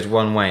bottle, it goes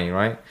one way,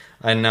 right?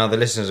 And now the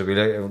listeners will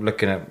be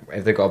looking at,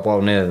 if they've got a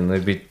bottle near them,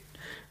 they'd be...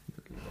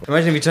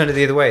 Imagine if you turned it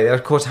the other way. That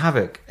would cause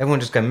havoc. Everyone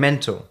would just go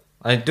mental.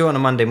 I do it on a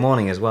Monday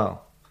morning as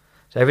well.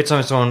 So every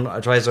time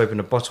someone tries to open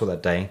a bottle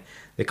that day,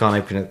 they can't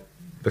open it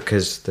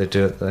because they're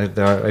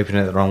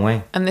opening it the wrong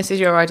way. And this is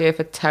your idea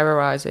for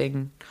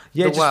terrorising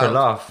the just world? for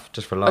laugh.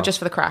 Just for laugh. Or just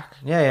for the crack?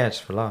 Yeah,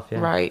 just for laugh, yeah.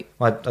 Right.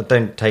 Well, I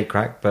don't take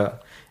crack,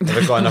 but if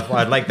I've got enough,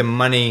 I'd like the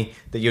money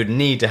that you'd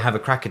need to have a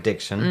crack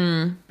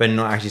addiction, but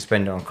not actually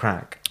spend it on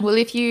crack. Well,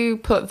 if you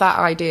put that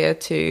idea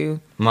to...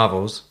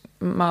 Marvels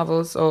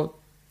or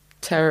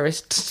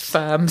terrorist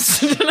firms.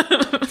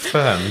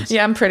 Firms?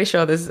 Yeah, I'm pretty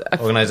sure there's...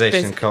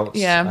 Organisation, cults.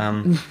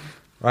 Yeah.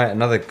 Right,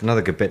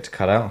 another good bit to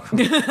cut out.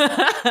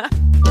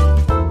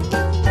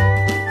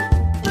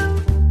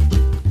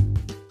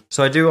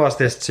 So I do ask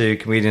this to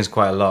comedians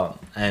quite a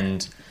lot,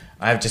 and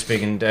I have just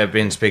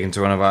been speaking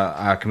to one of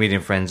our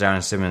comedian friends,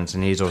 Aaron Simmons,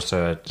 and he's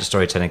also a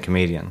storytelling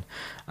comedian.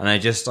 And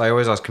I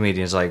always ask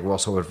comedians, like, what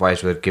sort of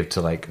advice would they give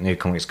to, like, new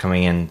comics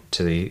coming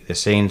into the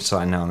scene,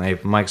 starting out on the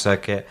open mic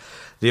circuit.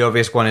 The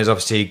obvious one is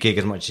obviously gig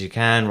as much as you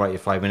can, write your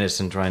 5 minutes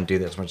and try and do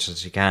that as much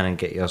as you can and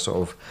get your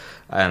sort of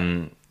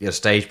your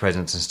stage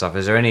presence and stuff.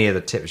 Is there any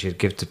other tips you'd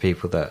give to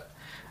people that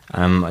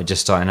are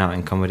just starting out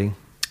in comedy?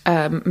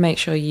 Make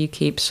sure you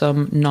keep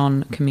some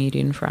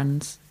non-comedian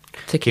friends.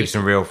 To keep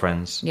some real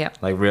friends. Yeah.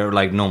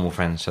 Like normal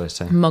friends, shall I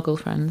say. Muggle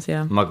friends,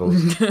 yeah.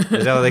 Muggles.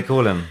 Is that what they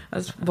call them?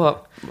 That's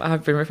what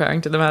I've been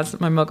referring to them as,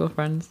 my Muggle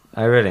friends.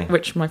 Oh, really?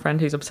 Which my friend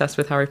who's obsessed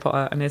with Harry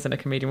Potter and isn't a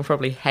comedian will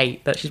probably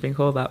hate that she's been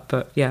called that,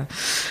 but yeah.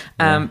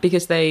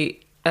 Because they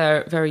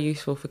are very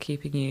useful for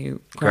keeping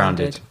you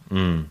grounded.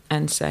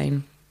 And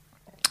sane.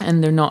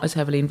 And they're not as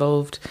heavily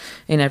involved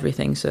in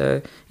everything,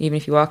 so even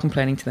if you are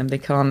complaining to them, they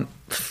can't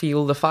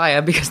fuel the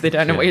fire because they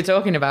don't know what you're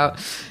talking about.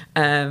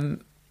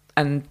 And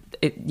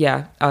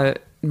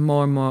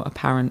more and more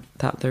apparent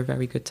that they're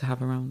very good to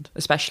have around,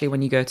 especially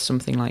when you go to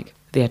something like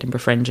the Edinburgh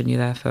Fringe and you're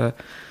there for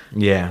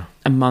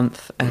a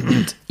month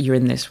and you're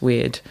in this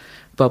weird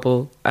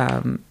bubble.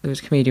 There was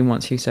a comedian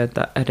once who said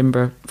that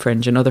Edinburgh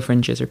Fringe and other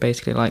fringes are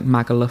basically like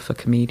Magaluf for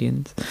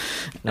comedians.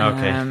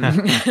 Okay.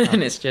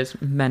 And it's just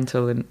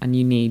mental and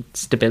you need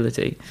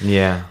stability.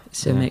 Yeah.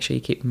 So make sure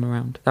you keep them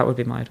around. That would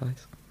be my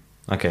advice.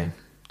 Okay.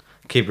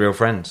 Keep real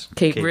friends.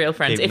 Keep real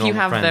friends. If you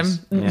have friends.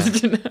 them.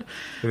 Yeah.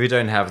 If you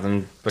don't have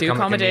them, become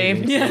do comedy. A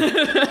comedian.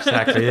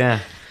 Exactly, yeah.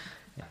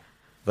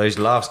 Those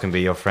laughs can be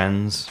your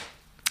friends.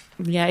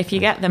 Yeah, if you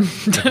get them.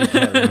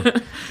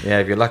 Yeah,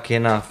 if you're lucky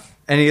enough.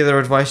 Any other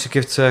advice you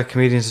give to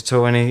comedians at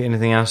all?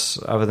 Anything else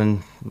other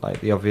than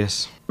like the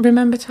obvious?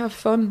 Remember to have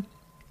fun.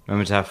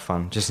 Remember to have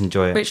fun. Just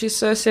enjoy it. Which is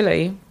so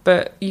silly,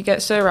 but you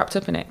get so wrapped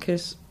up in it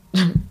because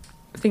I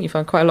think you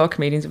find quite a lot of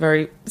comedians are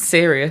very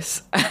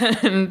serious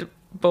and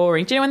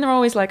boring. Do you know when they're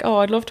always like, oh,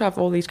 I'd love to have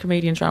all these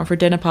comedians around for a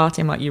dinner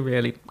party? I'm like, you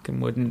really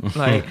wouldn't.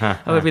 Like,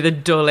 that would be the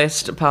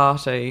dullest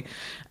party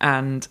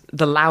and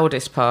the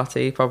loudest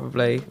party,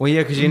 probably. Well,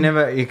 yeah, because you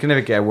can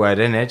never get a word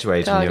in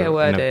edgeways. Can't get a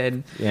word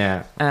in.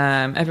 Yeah.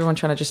 Everyone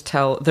trying to just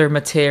tell their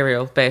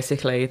material,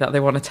 basically, that they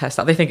want to test,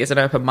 that they think it's an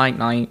open mic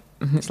night.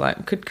 It's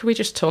like, could we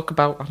just talk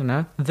about, I don't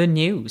know, the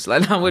news?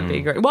 Like, that would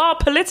be great. Well,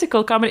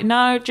 political comedy.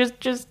 No,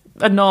 just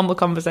a normal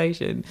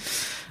conversation.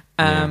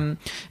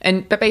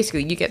 But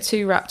basically you get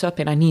too wrapped up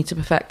in, I need to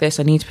perfect this,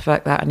 I need to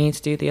perfect that, I need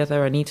to do the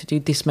other, I need to do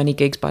this many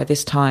gigs by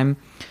this time,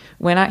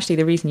 when actually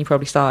the reason you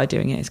probably started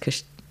doing it is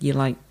because you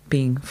like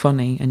being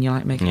funny and you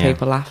like making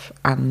people laugh,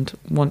 and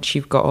once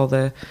you've got all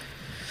the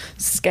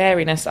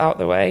scariness out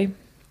the way,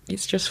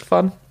 it's just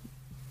fun,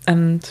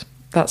 and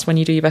that's when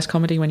you do your best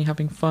comedy, when you're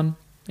having fun,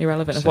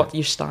 irrelevant of what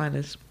your style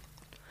is.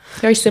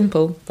 Very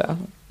simple, but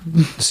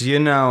so you're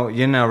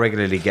now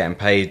regularly getting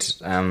paid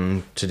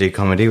to do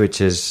comedy,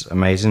 which is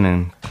amazing,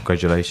 and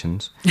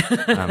congratulations.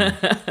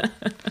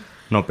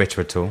 Not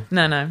bitter at all.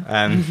 No.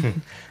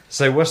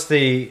 So what's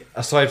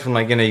aside from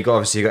you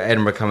got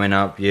Edinburgh coming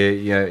up,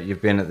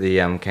 you've been at the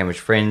Cambridge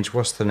Fringe,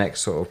 what's the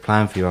next sort of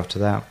plan for you after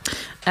that?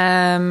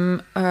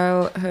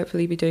 I'll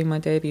hopefully be doing my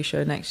debut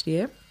show next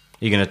year.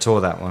 You're going to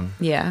tour that one?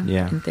 Yeah.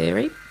 In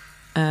theory.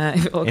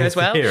 If it all goes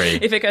well.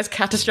 If it goes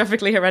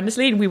catastrophically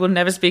horrendously, we will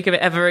never speak of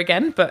it ever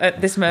again. But at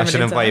this moment, I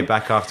should invite you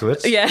back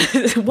afterwards. Yeah.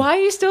 Why are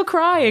you still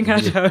crying? I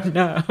don't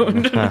know.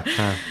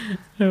 I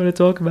don't want to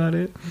talk about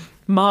it.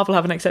 Marvel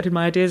haven't accepted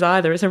my ideas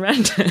either. It's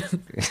horrendous.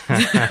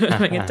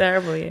 Having a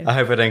terrible year. I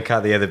hope I don't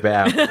cut the other bit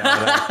out.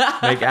 That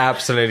would make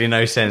absolutely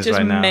no sense just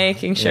right now. Just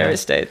making sure it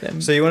stayed there.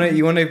 So you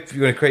want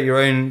to create your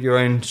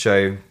own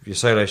show, your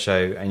solo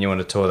show, and you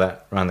want to tour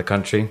that around the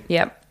country.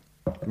 Yep.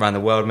 Around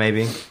the world,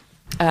 maybe.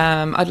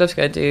 I'd love to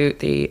go do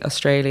the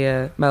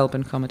Australia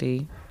Melbourne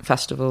Comedy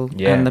Festival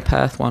and the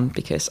Perth one,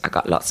 because I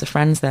got lots of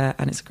friends there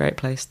and it's a great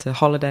place to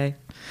holiday.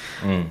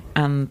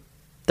 And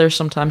they're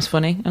sometimes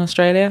funny in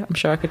Australia. I'm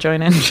sure I could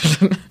join in.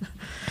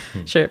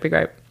 Sure, it'd be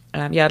great.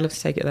 I'd love to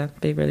take it there.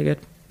 It'd be really good.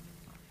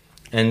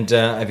 And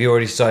have you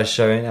already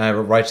started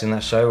writing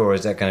that show, or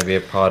is that going to be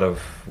a part of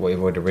what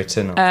you've already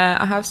written?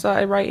 I have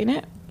started writing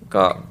it.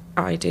 Got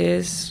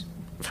ideas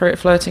for it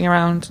floating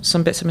around,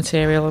 some bits of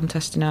material I'm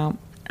testing out.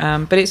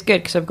 But it's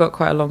good because I've got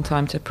quite a long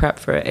time to prep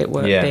for it. It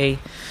won't be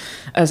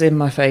as in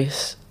my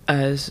face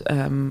as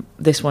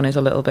this one is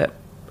a little bit.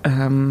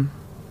 So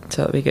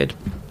it'll be good.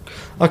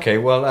 Okay,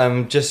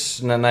 well,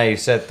 just now you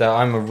said that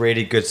I'm a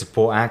really good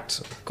support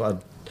act.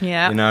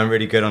 I'm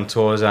really good on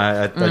tours.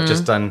 I've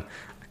just done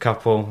a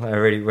couple. I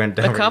really went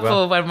down. A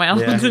couple went well.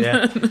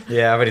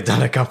 Yeah, I've already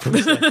done a couple.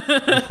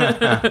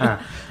 So.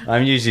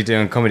 I'm usually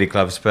doing comedy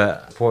clubs,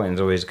 but supporting is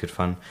always good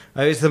fun.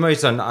 It's the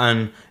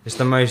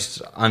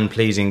most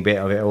unpleasing bit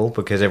of it all,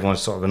 because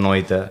everyone's sort of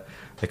annoyed that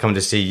they come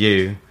to see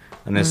you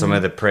and there's some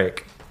other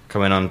prick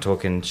coming on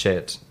talking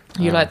shit.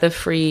 You like the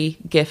free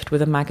gift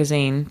with a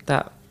magazine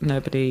that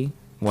nobody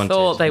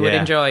thought they would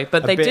enjoy,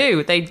 but they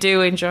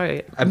do enjoy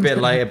it. A bit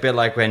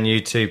like when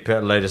you two put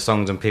a load of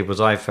songs on people's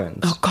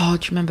iPhones. Oh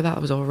God, do you remember that?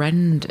 It was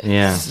horrendous.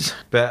 Yeah,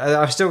 but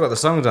I've still got the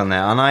songs on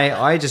there, and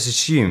I just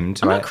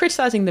assumed. I'm not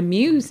criticising the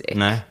music.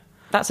 No,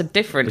 that's a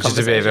different. It's just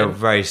a bit of a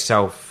very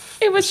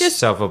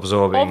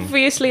self-absorbing.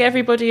 Obviously,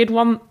 everybody would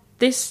want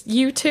this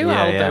U2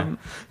 album.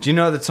 Yeah. Do you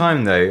know at the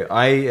time though,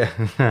 I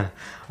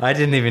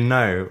didn't even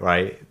know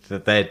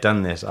that they had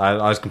done this. I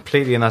was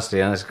completely and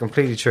utterly, and it's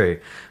completely true,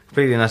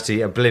 completely and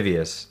utterly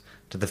oblivious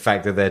to the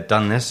fact that they had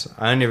done this.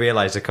 I only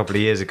realised a couple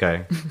of years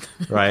ago,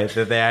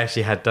 that they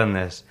actually had done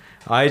this.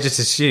 I just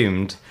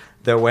assumed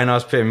that when I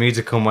was putting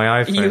music on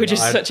my iPhone, you were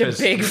just such a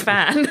big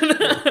fan.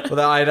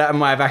 Well, I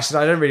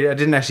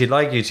didn't actually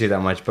like U2 that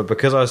much, but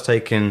because I was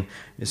taking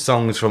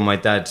songs from my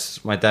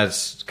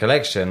dad's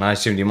collection, I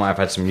assumed he might have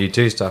had some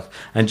U2 stuff,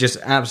 and just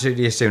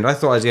absolutely assumed. I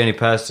thought I was the only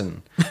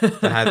person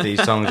that had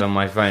these songs on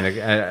my phone,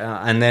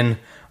 and then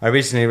I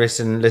recently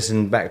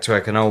listened back to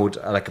an old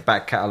a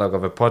back catalogue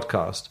of a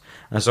podcast,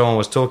 and someone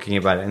was talking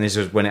about it, and this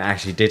was when it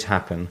actually did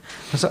happen.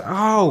 I was like,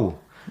 oh,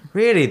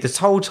 really? This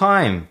whole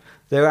time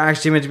they were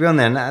actually meant to be on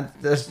there. And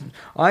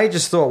I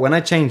just thought when I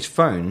changed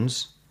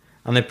phones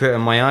and they put in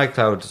my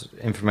iCloud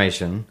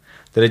information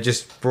that it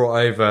just brought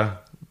over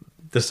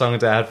the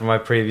songs I had from my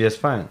previous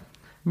phone.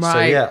 Right. So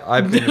yeah,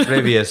 I've been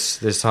oblivious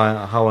this whole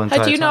entire time.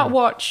 Had you not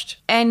watched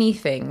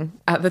anything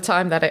at the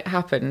time that it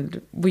happened?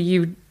 Were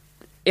you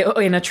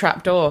in a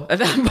trapdoor at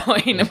that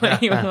point where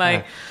you were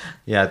like...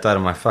 Yeah, I died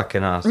on my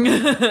fucking ass.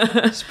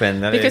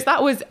 Because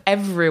that was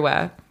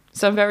everywhere.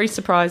 So I'm very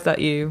surprised that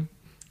you...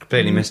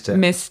 Completely missed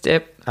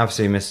it.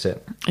 Absolutely missed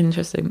it.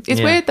 Interesting.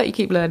 It's weird that you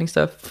keep learning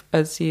stuff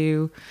as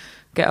you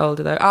get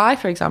older, though. I,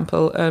 for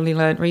example, only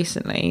learned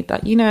recently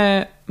that,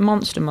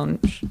 Monster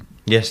Munch.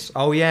 Yes.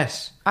 Oh,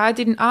 yes. I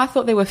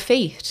thought they were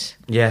feet.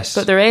 Yes.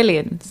 But they're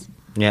aliens.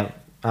 Yeah.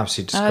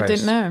 Absolute disgrace. I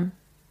didn't know.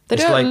 They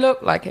It's don't like-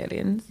 look like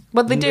aliens.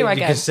 Well, they do, I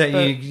guess. Can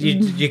say,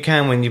 you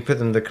can when you put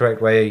them the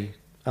correct way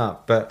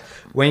up. But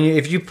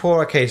if you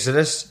pour, okay, so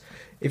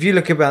if you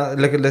look at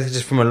this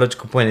just from a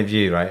logical point of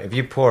view, right? If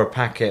you pour a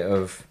packet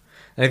of,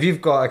 and if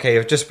you've got, okay,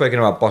 I've just spoken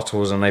about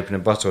bottles and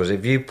opening bottles.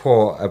 If you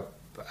pour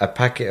a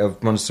packet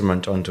of Monster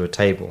Munch onto a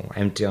table,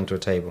 empty onto a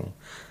table,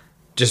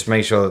 just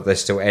make sure that they're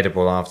still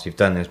edible after you've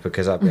done this,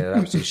 because that'd be an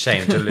absolute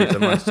shame to lose a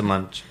Monster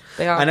Munch.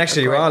 They are. And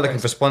actually, you are looking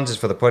for sponsors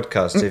for the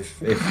podcast.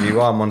 If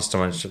you are Monster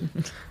Munch,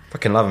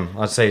 fucking love them.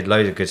 I'd say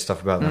loads of good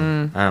stuff about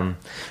them.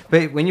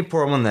 But when you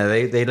pour them on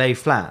there, they lay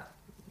flat,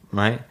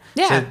 right?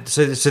 Yeah.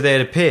 So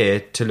they'd appear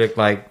to look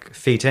like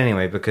feet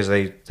anyway, because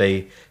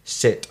they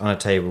sit on a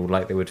table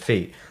like they would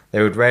feet.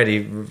 They would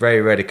very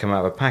rarely come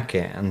out of a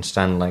packet and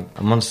stand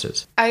like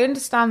monsters. I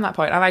understand that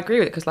point, and I agree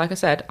with it, because like I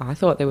said, I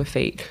thought they were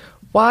feet.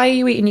 Why are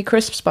you eating your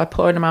crisps by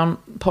pouring them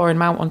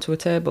out onto a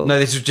table? No,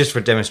 this is just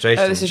for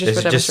demonstration. Oh, this is just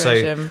for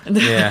demonstration.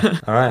 Yeah.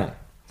 All right.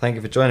 Thank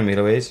you for joining me,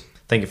 Louise.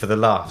 Thank you for the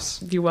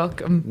laughs. You're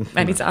welcome.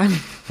 Anytime.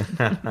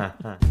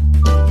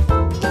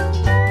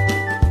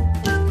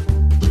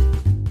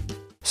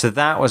 So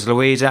that was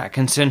Louise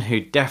Atkinson,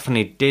 who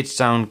definitely did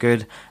sound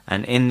good,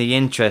 and in the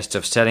interest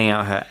of selling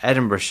out her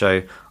Edinburgh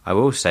show, I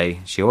will say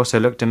she also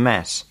looked a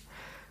mess.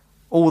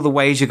 All the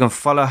ways you can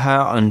follow her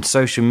on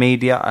social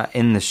media are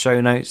in the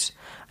show notes,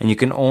 and you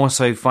can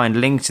also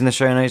find links in the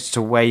show notes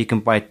to where you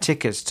can buy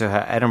tickets to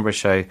her Edinburgh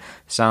show,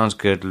 Sounds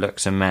Good,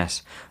 Looks a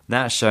Mess.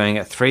 That's showing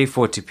at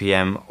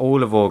 3:40pm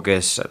all of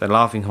August at the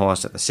Laughing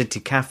Horse at the City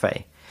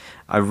Cafe.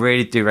 I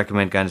really do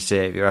recommend going to see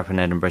it if you're up in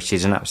Edinburgh.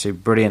 She's an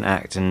absolutely brilliant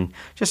act and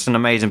just an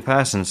amazing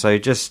person. So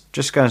just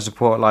go and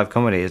support live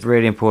comedy. It's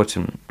really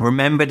important.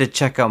 Remember to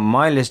check out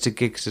my list of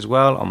gigs as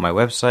well on my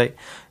website,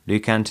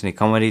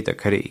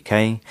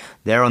 lukeanthonycomedy.co.uk.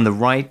 They're on the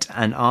right,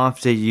 and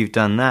after you've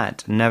done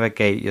that,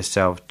 navigate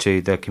yourself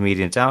to the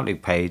Comedians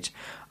Outlook page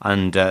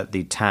under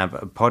the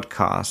tab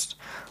podcast.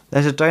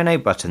 There's a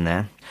donate button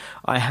there.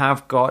 I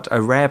have got a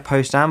rare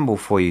post-amble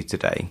for you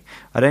today.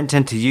 I don't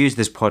tend to use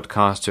this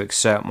podcast to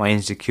exert my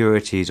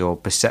insecurities or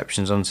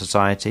perceptions on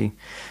society,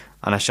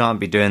 and I shan't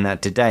be doing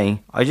that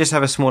today. I just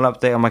have a small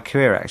update on my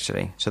career,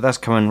 actually. So that's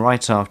coming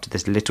right after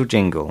this little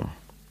jingle.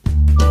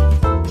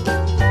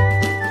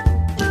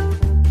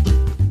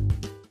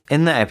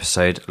 In that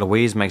episode,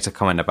 Louise makes a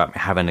comment about me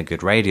having a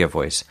good radio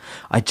voice.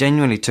 I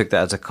genuinely took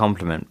that as a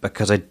compliment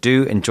because I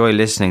do enjoy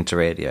listening to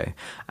radio,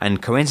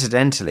 and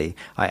coincidentally,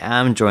 I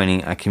am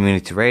joining a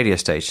community radio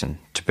station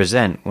to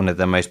present one of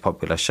their most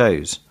popular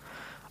shows.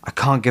 I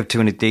can't give too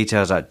many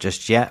details out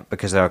just yet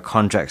because there are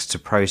contracts to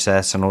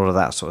process and all of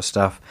that sort of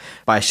stuff,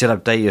 but I should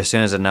update you as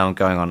soon as I know I'm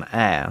going on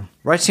air.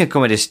 Writing a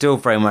comedy is still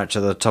very much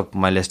at the top of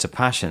my list of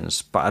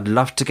passions, but I'd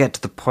love to get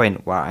to the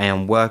point where I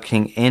am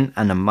working in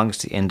and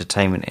amongst the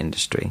entertainment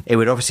industry. It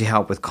would obviously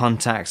help with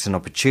contacts and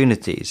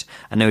opportunities,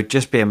 and it would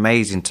just be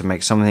amazing to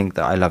make something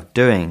that I love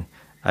doing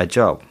a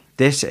job.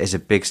 This is a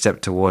big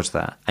step towards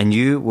that, and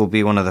you will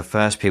be one of the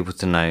first people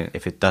to know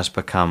if it does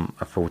become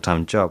a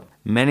full-time job.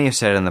 Many have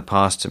said in the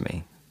past to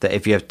me that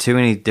if you have too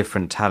many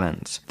different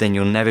talents, then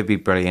you'll never be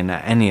brilliant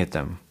at any of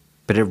them.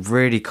 But it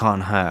really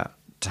can't hurt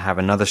to have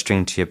another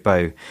string to your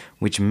bow,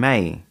 which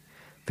may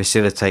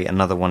facilitate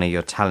another one of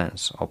your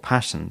talents or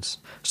passions.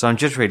 So I'm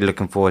just really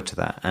looking forward to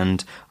that,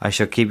 and I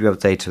shall keep you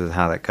updated with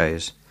how that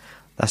goes.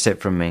 That's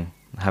it from me.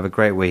 Have a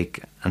great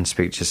week, and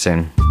speak to you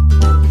soon.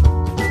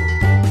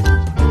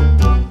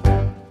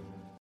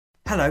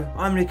 Hello,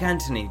 I'm Luke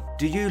Anthony.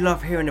 Do you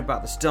love hearing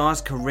about the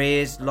stars'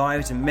 careers,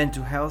 lives and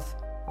mental health?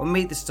 Well,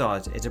 Meet the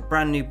Stars is a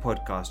brand new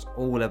podcast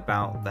all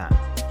about that.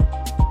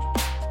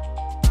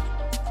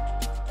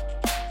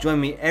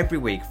 Join me every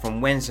week from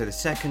Wednesday the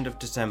 2nd of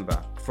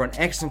December for an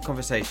excellent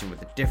conversation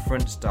with a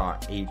different star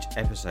each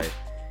episode.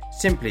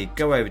 Simply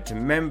go over to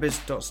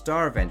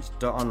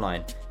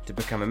members.starevents.online to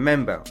become a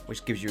member,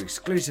 which gives you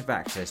exclusive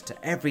access to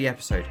every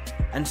episode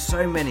and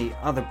so many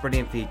other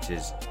brilliant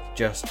features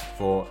just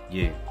for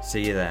you.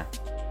 See you there.